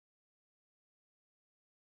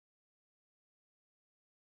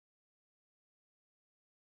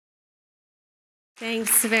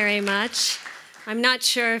Thanks very much. I'm not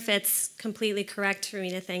sure if it's completely correct for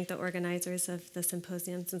me to thank the organizers of the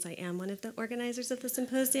symposium, since I am one of the organizers of the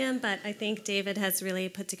symposium, but I think David has really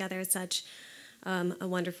put together such a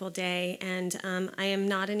wonderful day. And I am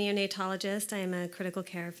not a neonatologist. I am a critical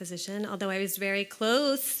care physician, although I was very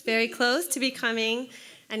close to becoming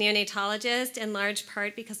a neonatologist, in large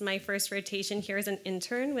part because my first rotation here as an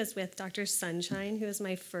intern was with Dr. Sunshine, who was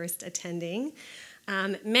my first attending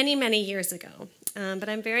many, many years ago. But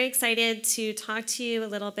I'm very excited to talk to you a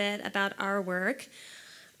little bit about our work,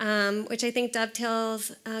 which I think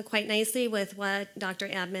dovetails quite nicely with what Dr.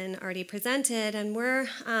 Admin already presented. And we're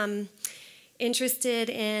interested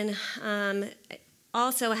in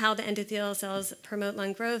also how the endothelial cells promote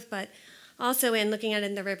lung growth, but also in looking at it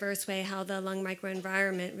in the reverse way, how the lung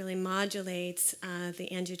microenvironment really modulates the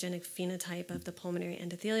angiogenic phenotype of the pulmonary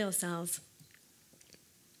endothelial cells.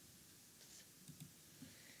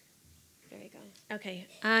 There you go. Okay,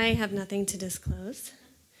 I have nothing to disclose.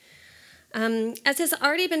 As has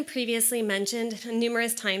already been previously mentioned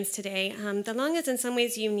numerous times today, the lung is in some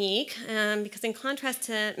ways unique because in contrast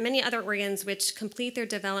to many other organs which complete their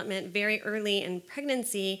development very early in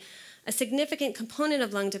pregnancy, a significant component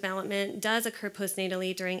of lung development does occur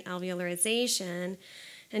postnatally during alveolarization.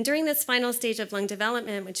 And during this final stage of lung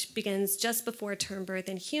development, which begins just before term birth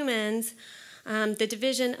in humans, the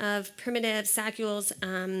division of primitive saccules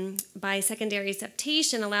by secondary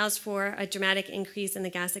septation allows for a dramatic increase in the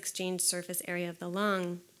gas exchange surface area of the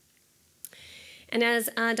lung. And as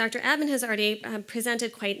Dr. Admin has already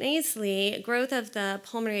presented quite nicely, growth of the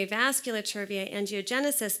pulmonary vasculature via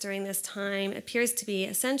angiogenesis during this time appears to be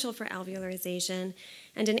essential for alveolarization.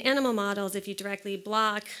 And in animal models, if you directly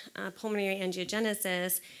block pulmonary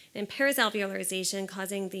angiogenesis, it impairs alveolarization,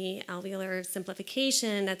 causing the alveolar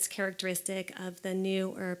simplification that's characteristic of the new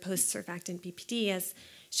or post-surfactant BPD, as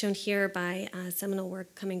shown here by seminal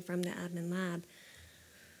work coming from the Admin lab.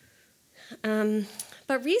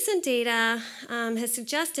 But recent data has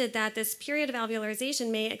suggested that this period of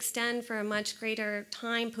alveolarization may extend for a much greater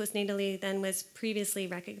time postnatally than was previously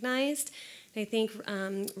recognized. I think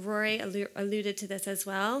Rory alluded to this as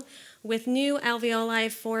well, with new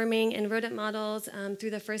alveoli forming in rodent models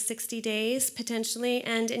through the first 60 days, potentially,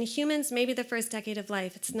 and in humans, maybe the first decade of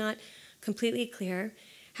life. It's not completely clear.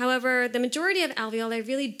 However, the majority of alveoli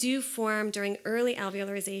really do form during early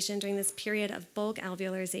alveolarization, during this period of bulk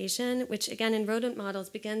alveolarization, which again in rodent models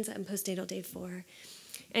begins on postnatal day 4.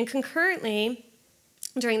 And concurrently,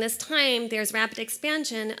 during this time, there's rapid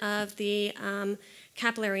expansion of the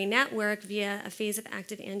capillary network via a phase of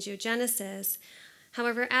active angiogenesis.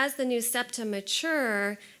 However, as the new septa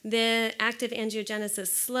mature, the active angiogenesis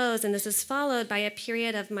slows, and this is followed by a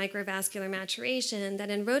period of microvascular maturation that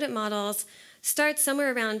in rodent models starts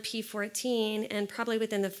somewhere around P14 and probably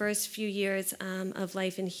within the first few years of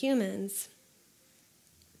life in humans.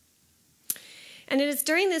 And it is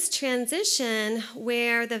during this transition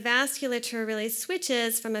where the vasculature really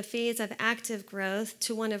switches from a phase of active growth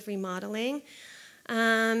to one of remodeling,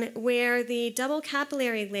 where the double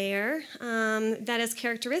capillary layer that is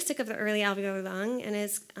characteristic of the early alveolar lung and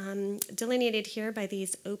is delineated here by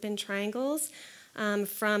these open triangles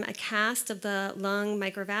from a cast of the lung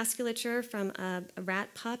microvasculature from a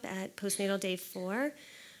rat pup at postnatal day 4,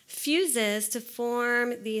 fuses to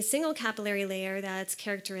form the single capillary layer that's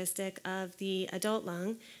characteristic of the adult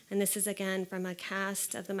lung. And this is again from a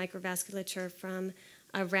cast of the microvasculature from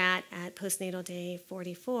a rat at postnatal day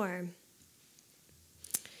 44.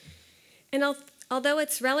 And although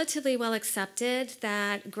it's relatively well accepted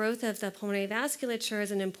that growth of the pulmonary vasculature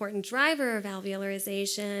is an important driver of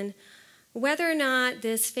alveolarization, whether or not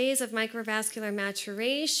this phase of microvascular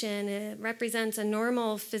maturation represents a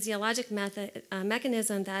normal physiologic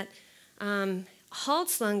mechanism that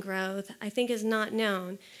halts lung growth, I think is not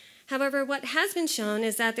known. However, what has been shown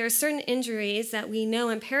is that there are certain injuries that we know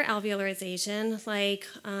impair alveolarization, like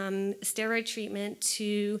steroid treatment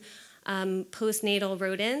to postnatal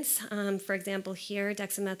rodents, for example here,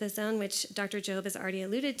 dexamethasone, which Dr. Job has already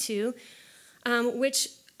alluded to, which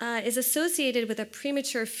is associated with a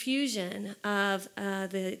premature fusion of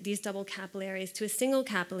these double capillaries to a single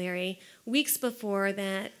capillary weeks before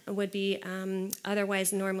that would be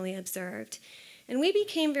otherwise normally observed. And we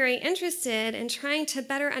became very interested in trying to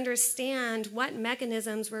better understand what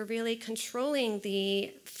mechanisms were really controlling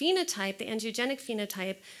the phenotype, the angiogenic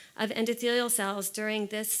phenotype of endothelial cells during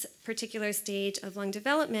this particular stage of lung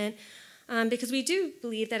development, because we do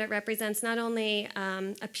believe that it represents not only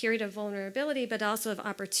a period of vulnerability, but also of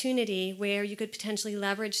opportunity where you could potentially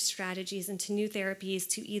leverage strategies into new therapies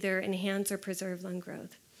to either enhance or preserve lung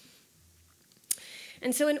growth.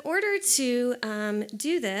 And so in order to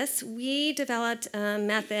do this, we developed a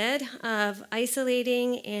method of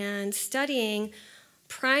isolating and studying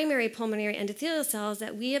primary pulmonary endothelial cells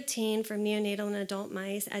that we obtained from neonatal and adult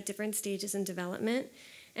mice at different stages in development.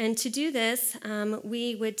 And to do this,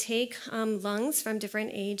 we would take lungs from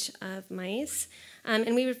different age of mice,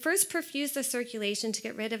 and we would first perfuse the circulation to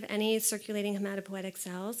get rid of any circulating hematopoietic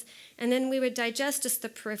cells, and then we would digest just the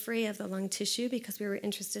periphery of the lung tissue because we were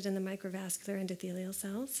interested in the microvascular endothelial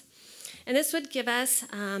cells. And this would give us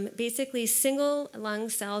basically single lung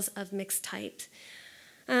cells of mixed type.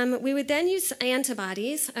 We would then use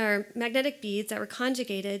antibodies, or magnetic beads that were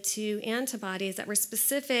conjugated to antibodies that were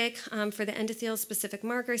specific for the endothelial-specific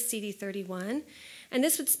marker CD31. And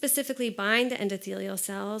this would specifically bind the endothelial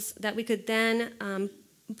cells that we could then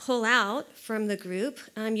pull out from the group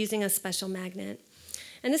using a special magnet.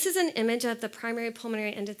 And this is an image of the primary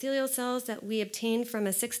pulmonary endothelial cells that we obtained from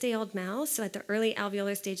a 6-day-old mouse, so at the early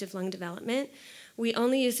alveolar stage of lung development. We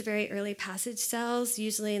only use very early passage cells,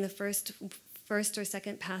 usually in the first or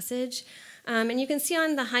second passage. And you can see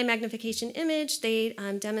on the high magnification image, they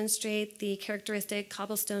demonstrate the characteristic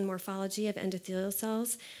cobblestone morphology of endothelial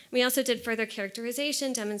cells. We also did further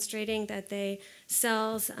characterization demonstrating that the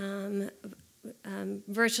cells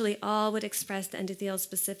virtually all would express the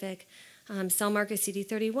endothelial-specific cell marker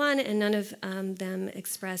CD31, and none of them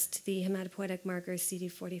expressed the hematopoietic marker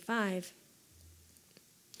CD45.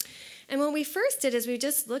 And what we first did is we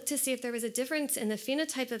just looked to see if there was a difference in the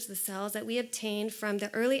phenotype of the cells that we obtained from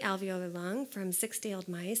the early alveolar lung, from 6-day-old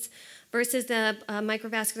mice, versus the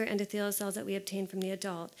microvascular endothelial cells that we obtained from the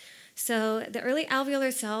adult. So the early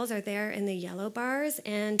alveolar cells are there in the yellow bars,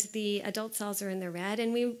 and the adult cells are in the red.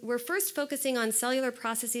 And we were first focusing on cellular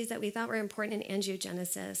processes that we thought were important in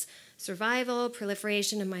angiogenesis, survival,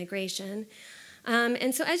 proliferation, and migration.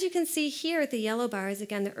 And so as you can see here, the yellow bars,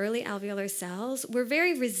 again, the early alveolar cells, were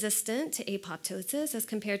very resistant to apoptosis as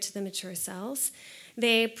compared to the mature cells.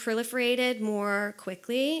 They proliferated more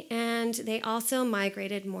quickly, and they also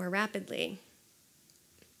migrated more rapidly.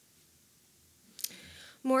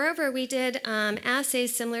 Moreover, we did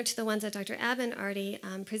assays similar to the ones that Dr. Abin already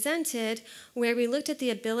presented, where we looked at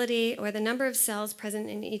the ability or the number of cells present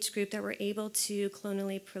in each group that were able to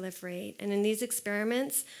clonally proliferate. And in these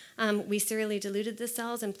experiments, we serially diluted the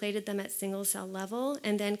cells and plated them at single cell level,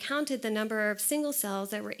 and then counted the number of single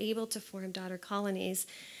cells that were able to form daughter colonies.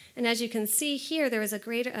 And as you can see here, there was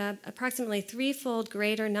a approximately 3-fold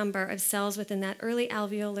greater number of cells within that early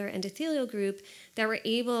alveolar endothelial group that were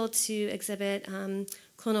able to exhibit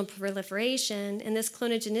clonal proliferation, and this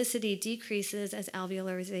clonogenicity decreases as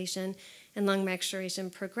alveolarization and lung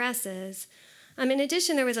maturation progresses. In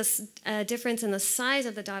addition, there was a difference in the size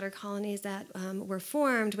of the daughter colonies that were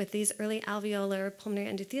formed, with these early alveolar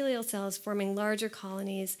pulmonary endothelial cells forming larger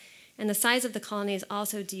colonies, and the size of the colonies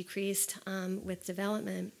also decreased with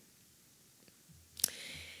development.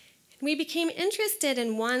 We became interested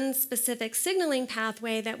in one specific signaling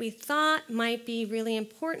pathway that we thought might be really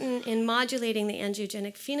important in modulating the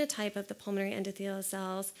angiogenic phenotype of the pulmonary endothelial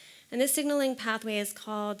cells. And this signaling pathway is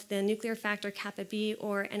called the nuclear factor kappa B,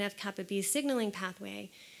 or NF-kappa B signaling pathway.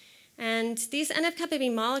 And these NF-kappa B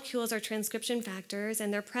molecules are transcription factors,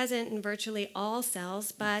 and they're present in virtually all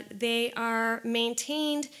cells, but they are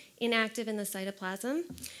maintained inactive in the cytoplasm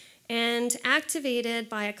and activated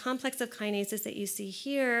by a complex of kinases that you see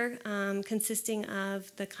here, consisting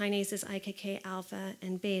of the kinases IKK alpha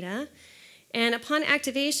and beta. And upon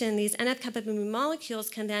activation, these NF-kappa B molecules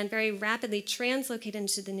can then very rapidly translocate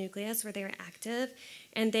into the nucleus where they are active,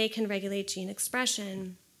 and they can regulate gene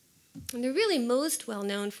expression. And they're really most well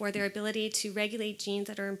known for their ability to regulate genes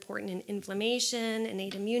that are important in inflammation,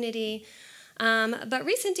 innate immunity. But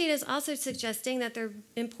recent data is also suggesting that they're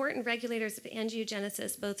important regulators of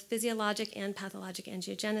angiogenesis, both physiologic and pathologic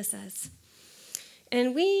angiogenesis.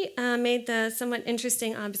 And we made the somewhat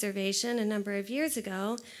interesting observation a number of years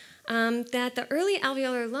ago that the early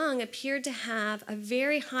alveolar lung appeared to have a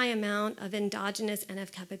very high amount of endogenous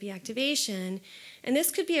NF-kappa B activation. And this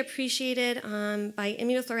could be appreciated by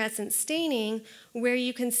immunofluorescent staining, where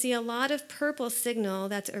you can see a lot of purple signal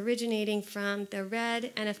that's originating from the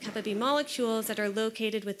red NF-kappa B molecules that are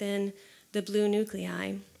located within the blue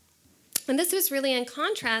nuclei. And this was really in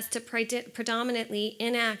contrast to predominantly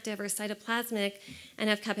inactive or cytoplasmic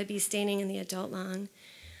NF-kappa B staining in the adult lung.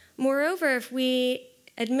 Moreover, if we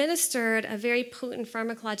administered a very potent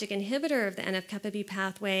pharmacologic inhibitor of the NF-kappa B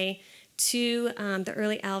pathway to the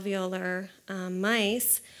early alveolar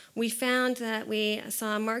mice, we found that we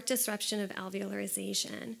saw a marked disruption of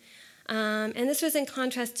alveolarization. And this was in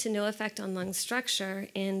contrast to no effect on lung structure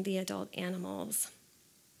in the adult animals.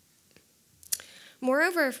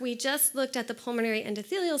 Moreover, if we just looked at the pulmonary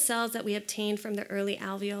endothelial cells that we obtained from the early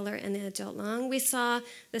alveolar and the adult lung, we saw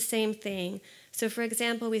the same thing. So for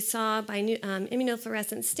example, we saw by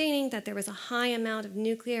immunofluorescence staining that there was a high amount of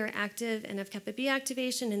nuclear active NF-kappa B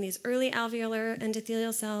activation in these early alveolar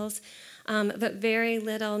endothelial cells, but very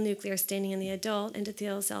little nuclear staining in the adult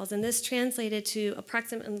endothelial cells. And this translated to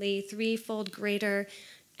approximately 3-fold greater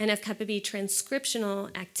NF-kappa B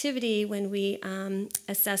transcriptional activity when we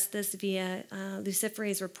assessed this via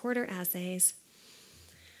luciferase reporter assays.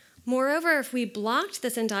 Moreover, if we blocked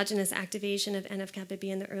this endogenous activation of NF-kappa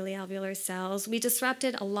B in the early alveolar cells, we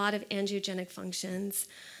disrupted a lot of angiogenic functions.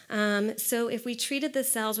 So if we treated the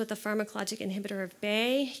cells with a pharmacologic inhibitor of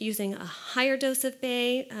BAE using a higher dose of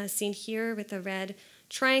BAE, seen here with the red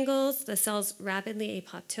triangles, the cells rapidly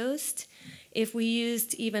apoptosed. If we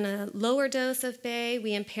used even a lower dose of BAE,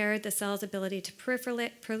 we impaired the cell's ability to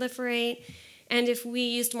proliferate. And if we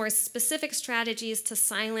used more specific strategies to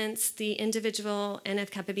silence the individual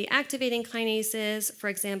NF-kappa B activating kinases, for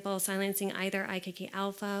example, silencing either IKK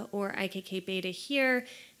alpha or IKK beta here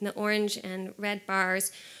in the orange and red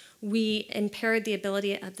bars, we impaired the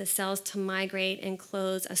ability of the cells to migrate and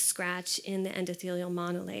close a scratch in the endothelial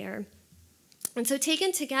monolayer. And so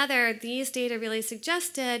taken together, these data really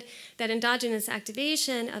suggested that endogenous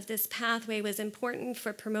activation of this pathway was important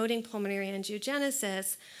for promoting pulmonary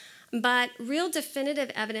angiogenesis, but real definitive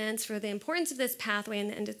evidence for the importance of this pathway in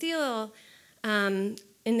the endothelium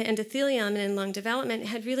and in lung development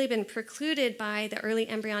had really been precluded by the early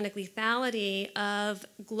embryonic lethality of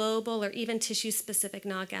global or even tissue-specific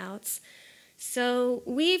knockouts. So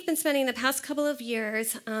we've been spending the past couple of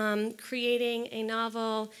years creating a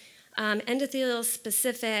novel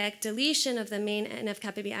endothelial-specific deletion of the main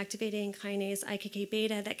NF-kappa B activating kinase IKK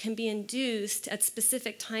beta that can be induced at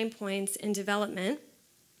specific time points in development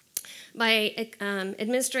by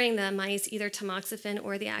administering the mice either tamoxifen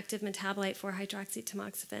or the active metabolite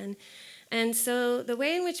 4-hydroxytamoxifen. And so the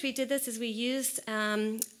way in which we did this is we used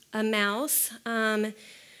a mouse,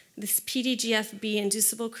 this PDGFB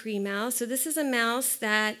inducible Cre mouse. So this is a mouse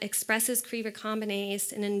that expresses Cre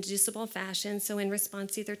recombinase in an inducible fashion, so in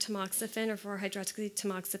response to either tamoxifen or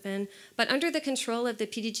 4-hydroxytamoxifen, but under the control of the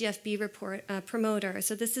PDGFB promoter.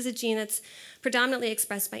 So this is a gene that's predominantly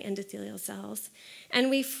expressed by endothelial cells. And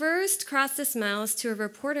we first crossed this mouse to a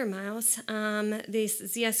reporter mouse, these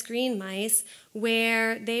ZS green mice,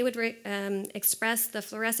 where they would express the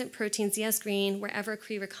fluorescent protein ZS green wherever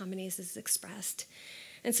Cre recombinase is expressed.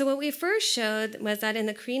 And so what we first showed was that in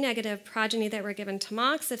the Cre-negative progeny that were given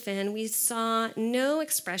tamoxifen, we saw no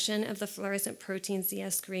expression of the fluorescent protein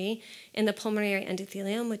ZS Cre in the pulmonary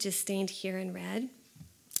endothelium, which is stained here in red.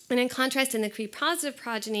 And in contrast, in the Cre-positive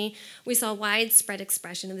progeny, we saw widespread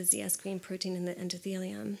expression of the ZS green protein in the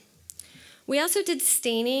endothelium. We also did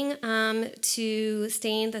staining to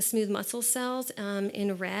stain the smooth muscle cells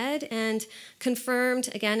in red and confirmed,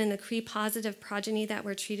 again, in the Cre-positive progeny that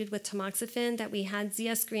were treated with tamoxifen that we had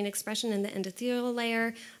ZS green expression in the endothelial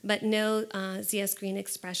layer, but no ZS green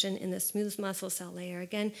expression in the smooth muscle cell layer,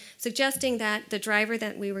 again, suggesting that the driver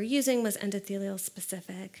that we were using was endothelial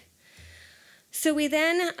specific. So we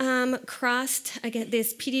then crossed again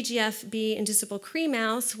this PDGFB inducible Cre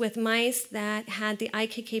mouse with mice that had the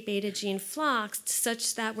IKK beta gene floxed,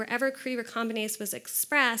 such that wherever Cre recombinase was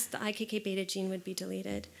expressed, the IKK beta gene would be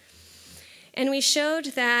deleted. And we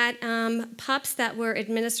showed that pups that were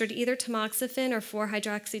administered either tamoxifen or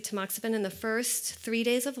 4-hydroxytamoxifen in the first 3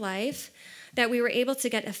 days of life, that we were able to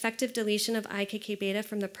get effective deletion of IKK beta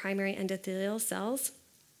from the primary endothelial cells,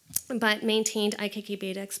 but maintained IKK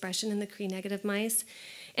beta expression in the Cre-negative mice.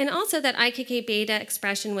 And also that IKK beta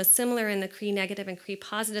expression was similar in the Cre-negative and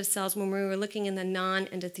Cre-positive cells when we were looking in the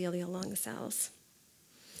non-endothelial lung cells.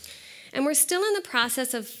 And we're still in the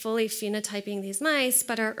process of fully phenotyping these mice,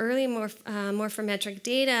 but our early morphometric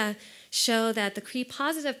data show that the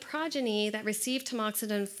Cre-positive progeny that received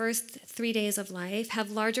tamoxifen in the first 3 days of life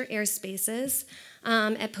have larger air spaces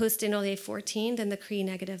at postnatal day 14 than the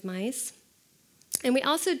Cre-negative mice. And we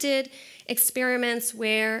also did experiments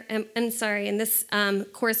where, and this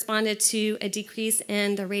corresponded to a decrease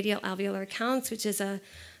in the radial alveolar counts, which is a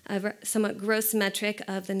somewhat gross metric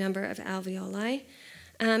of the number of alveoli.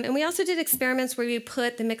 And we also did experiments where we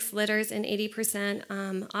put the mixed litters in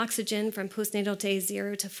 80% oxygen from postnatal day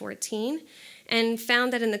 0 to 14, and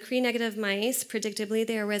found that in the Cre-negative mice, predictably,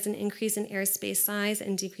 there was an increase in airspace size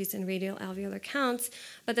and decrease in radial alveolar counts,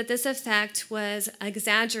 but that this effect was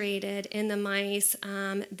exaggerated in the mice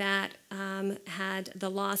that had the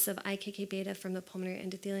loss of IKK beta from the pulmonary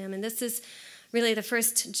endothelium. And this is really the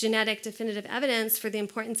first genetic definitive evidence for the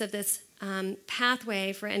importance of this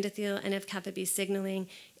pathway for endothelial NF-kappa B signaling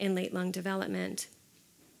in late lung development.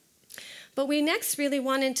 But we next really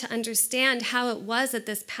wanted to understand how it was that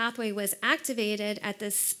this pathway was activated at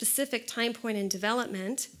this specific time point in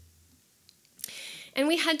development. And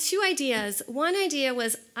we had two ideas. One idea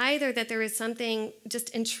was either that there was something just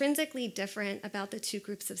intrinsically different about the two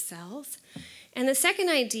groups of cells. And the second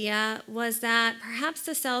idea was that perhaps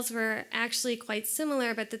the cells were actually quite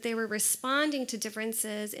similar, but that they were responding to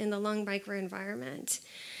differences in the lung microenvironment.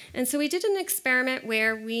 And so we did an experiment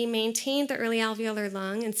where we maintained the early alveolar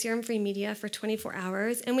lung in serum-free media for 24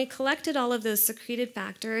 hours, and we collected all of those secreted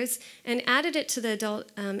factors and added it to the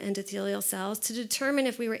adult endothelial cells to determine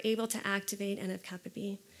if we were able to activate NF-kappa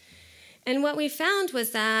B. And what we found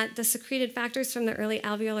was that the secreted factors from the early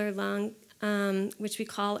alveolar lung, which we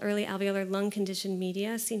call early alveolar lung conditioned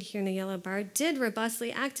media, seen here in the yellow bar, did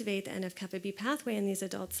robustly activate the NF-kappa B pathway in these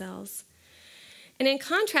adult cells. And in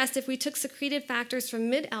contrast, if we took secreted factors from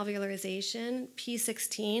mid-alveolarization,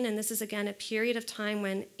 P16, and this is again a period of time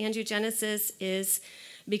when angiogenesis is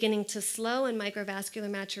beginning to slow and microvascular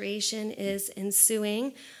maturation is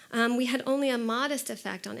ensuing, we had only a modest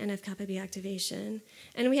effect on NF-kappa B activation.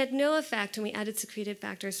 And we had no effect when we added secreted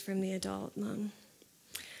factors from the adult lung.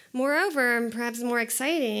 Moreover, and perhaps more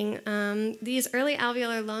exciting, these early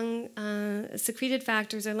alveolar lung secreted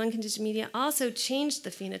factors or lung conditioned media also changed the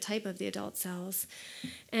phenotype of the adult cells.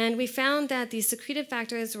 And we found that these secreted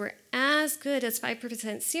factors were as good as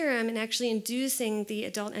 5% serum in actually inducing the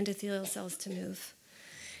adult endothelial cells to move.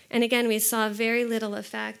 And again, we saw very little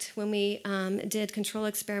effect when we did control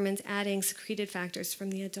experiments adding secreted factors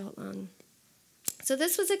from the adult lung. So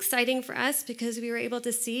this was exciting for us because we were able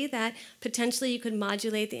to see that potentially you could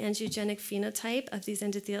modulate the angiogenic phenotype of these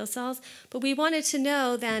endothelial cells, but we wanted to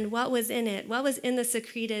know then what was in it, what was in the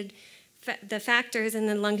secreted, the factors in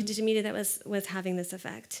the lung conditioned media that was having this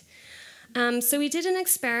effect. So we did an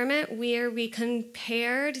experiment where we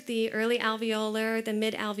compared the early alveolar, the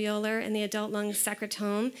mid-alveolar, and the adult lung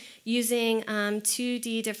secretome using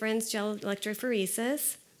 2D difference gel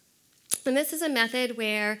electrophoresis. And this is a method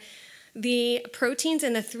where the proteins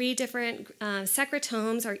in the three different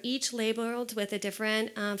secretomes are each labeled with a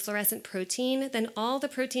different fluorescent protein. Then all the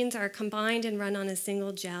proteins are combined and run on a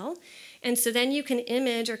single gel. And so then you can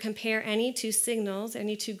image or compare any two signals,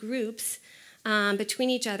 any two groups between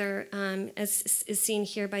each other, as is seen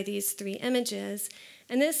here by these three images.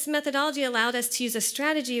 And this methodology allowed us to use a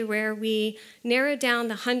strategy where we narrowed down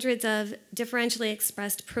the hundreds of differentially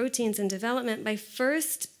expressed proteins in development by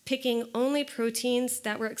first picking only proteins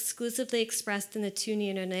that were exclusively expressed in the two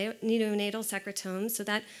neonatal secretomes. So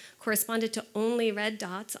that corresponded to only red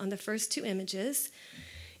dots on the first two images.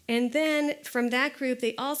 And then from that group,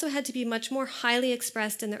 they also had to be much more highly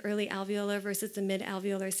expressed in the early alveolar versus the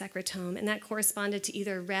mid-alveolar secretome. And that corresponded to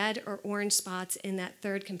either red or orange spots in that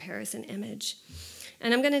third comparison image.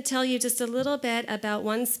 And I'm going to tell you just a little bit about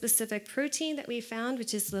one specific protein that we found,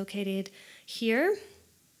 which is located here.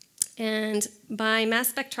 And by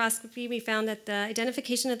mass spectroscopy, we found that the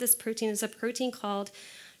identification of this protein is a protein called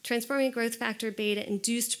transforming growth factor beta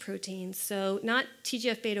induced protein. So not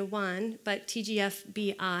TGF-beta 1, but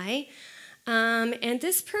TGF-BI. And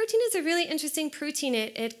this protein is a really interesting protein.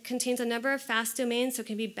 It contains a number of fast domains, so it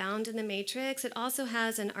can be bound in the matrix. It also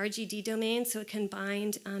has an RGD domain, so it can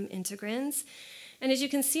bind integrins. And as you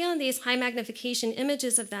can see on these high magnification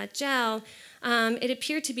images of that gel, it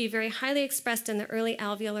appeared to be very highly expressed in the early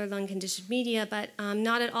alveolar lung conditioned media, but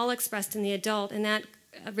not at all expressed in the adult, and that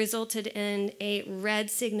resulted in a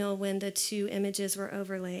red signal when the two images were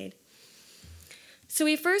overlaid. So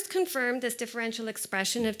we first confirmed this differential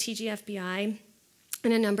expression of TGF-BI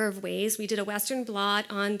in a number of ways. We did a Western blot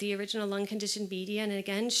on the original lung conditioned media and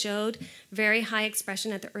again showed very high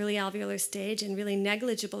expression at the early alveolar stage and really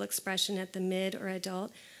negligible expression at the mid or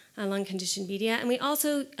adult lung conditioned media. And we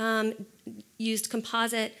also used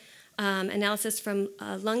composite analysis from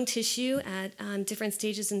lung tissue at different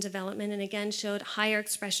stages in development and again showed higher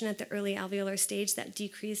expression at the early alveolar stage that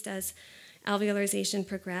decreased as alveolarization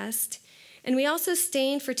progressed. And we also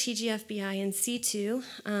stained for TGF-BI in C2,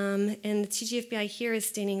 and the TGF-BI here is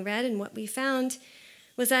staining red, and what we found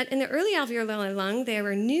was that in the early alveolar lung, there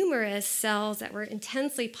were numerous cells that were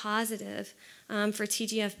intensely positive for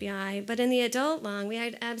TGF-BI, but in the adult lung, we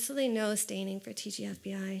had absolutely no staining for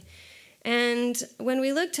TGF-BI. And when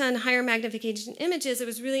we looked on higher magnification images, it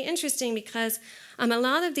was really interesting because a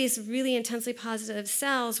lot of these really intensely positive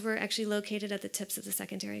cells were actually located at the tips of the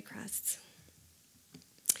secondary crests.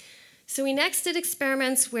 So we next did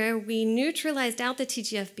experiments where we neutralized out the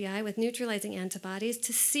TGFBI with neutralizing antibodies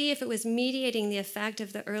to see if it was mediating the effect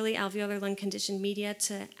of the early alveolar lung conditioned media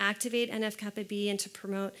to activate NF-kappa B and to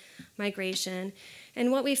promote migration.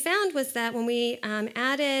 And what we found was that when we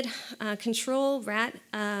added control rat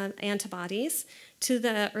antibodies to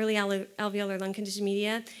the early alveolar lung conditioned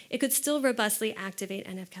media, it could still robustly activate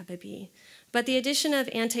NF-kappa B. But the addition of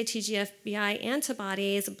anti-TGFBI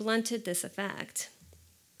antibodies blunted this effect.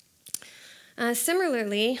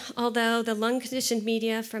 Similarly, although the lung-conditioned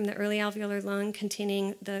media from the early alveolar lung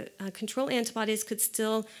containing the control antibodies could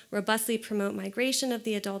still robustly promote migration of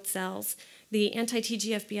the adult cells, the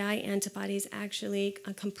anti-TGFBI antibodies actually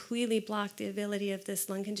completely blocked the ability of this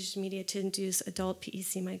lung-conditioned media to induce adult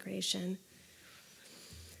PEC migration.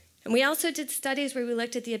 And we also did studies where we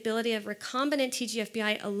looked at the ability of recombinant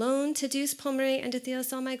TGFBI alone to induce pulmonary endothelial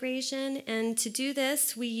cell migration. And to do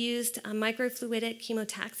this, we used microfluidic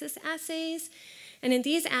chemotaxis assays. And in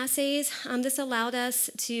these assays, this allowed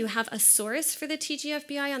us to have a source for the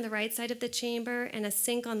TGFBI on the right side of the chamber and a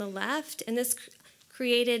sink on the left. And this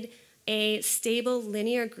created a stable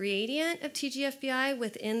linear gradient of TGFBI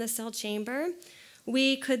within the cell chamber.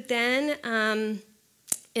 We could then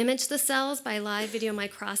image the cells by live video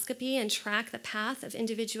microscopy and track the path of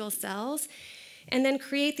individual cells, and then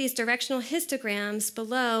create these directional histograms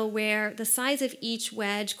below where the size of each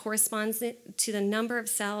wedge corresponds to the number of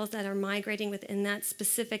cells that are migrating within that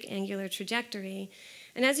specific angular trajectory.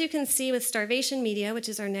 And as you can see with starvation media, which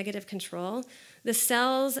is our negative control, the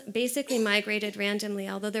cells basically migrated randomly,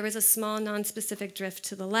 although there was a small nonspecific drift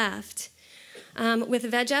to the left. With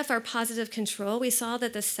VEGF, our positive control, we saw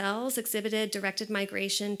that the cells exhibited directed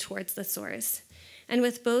migration towards the source. And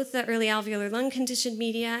with both the early alveolar lung conditioned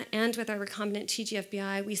media and with our recombinant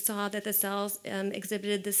TGFBI, we saw that the cells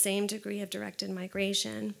exhibited the same degree of directed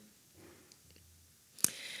migration.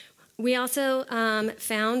 We also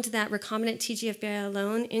found that recombinant TGFBI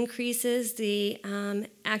alone increases the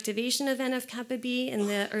activation of NF-kappa B in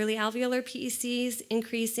the early alveolar PECs,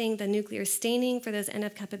 increasing the nuclear staining for those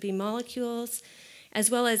NF-kappa B molecules, as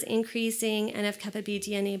well as increasing NF-kappa B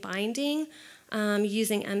DNA binding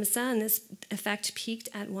using EMSA, and this effect peaked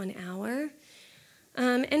at 1 hour.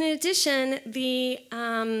 And in addition, the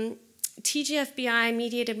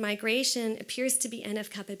TGFBI-mediated migration appears to be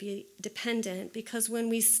NF-kappa B dependent because when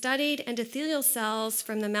we studied endothelial cells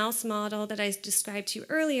from the mouse model that I described to you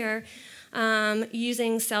earlier,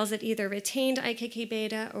 using cells that either retained IKK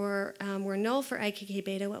beta or were null for IKK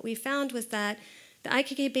beta, what we found was that the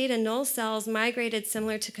IKK beta null cells migrated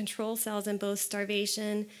similar to control cells in both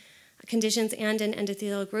starvation conditions and in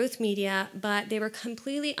endothelial growth media, but they were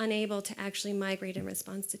completely unable to actually migrate in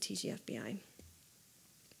response to TGFBI.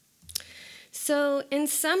 So in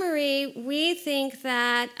summary, we think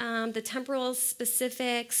that the temporal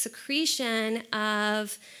specific secretion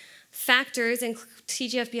of factors in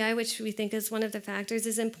TGFBI, which we think is one of the factors,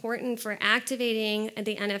 is important for activating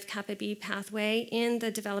the NF-kappa B pathway in the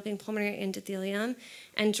developing pulmonary endothelium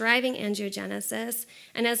and driving angiogenesis.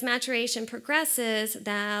 And as maturation progresses,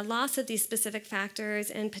 the loss of these specific factors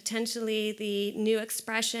and potentially the new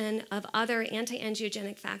expression of other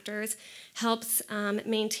anti-angiogenic factors helps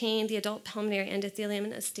maintain the adult pulmonary endothelium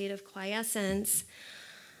in a state of quiescence.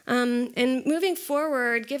 And moving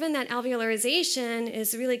forward, given that alveolarization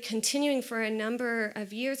is really continuing for a number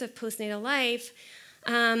of years of postnatal life,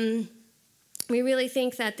 we really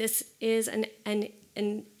think that this is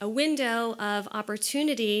a window of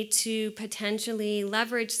opportunity to potentially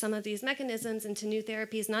leverage some of these mechanisms into new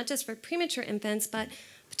therapies, not just for premature infants, but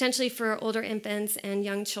potentially for older infants and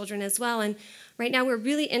young children as well. And right now we're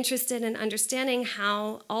really interested in understanding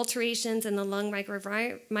how alterations in the lung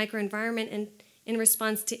microenvironment in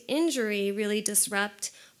response to injury really disrupt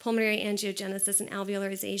pulmonary angiogenesis and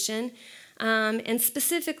alveolarization. And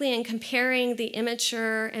specifically in comparing the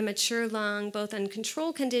immature and mature lung, both in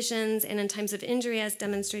control conditions and in times of injury, as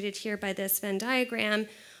demonstrated here by this Venn diagram,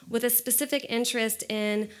 with a specific interest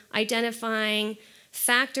in identifying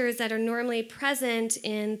factors that are normally present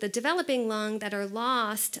in the developing lung that are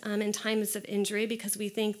lost in times of injury, because we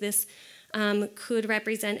think this could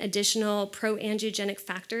represent additional pro-angiogenic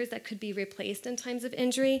factors that could be replaced in times of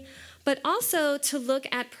injury, but also to look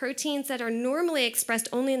at proteins that are normally expressed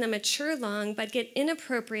only in the mature lung but get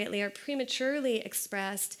inappropriately or prematurely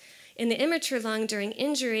expressed in the immature lung during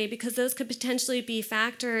injury, because those could potentially be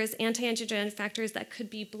factors, anti-angiogenic factors, that could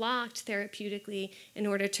be blocked therapeutically in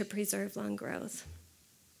order to preserve lung growth.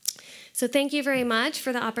 So thank you very much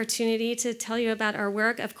for the opportunity to tell you about our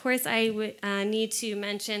work. Of course, I need to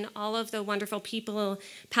mention all of the wonderful people,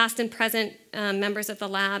 past and present members of the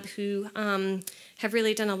lab who have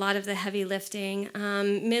really done a lot of the heavy lifting.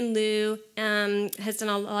 Min Liu has done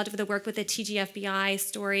a lot of the work with the TGFBI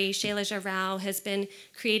story. Shailaja Rao has been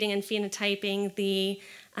creating and phenotyping the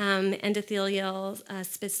endothelial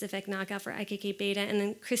specific knockout for IKK beta. And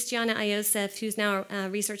then Cristina Iosef, who's now a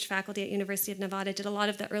research faculty at University of Nevada, did a lot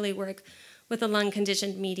of the early work with the lung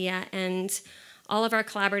conditioned media. And all of our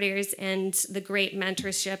collaborators and the great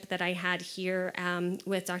mentorship that I had here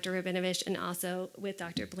with Dr. Rabinovich and also with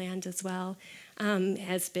Dr. Bland as well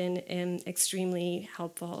has been extremely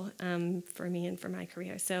helpful for me and for my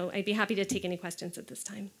career. So I'd be happy to take any questions at this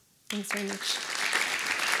time. Thanks very much.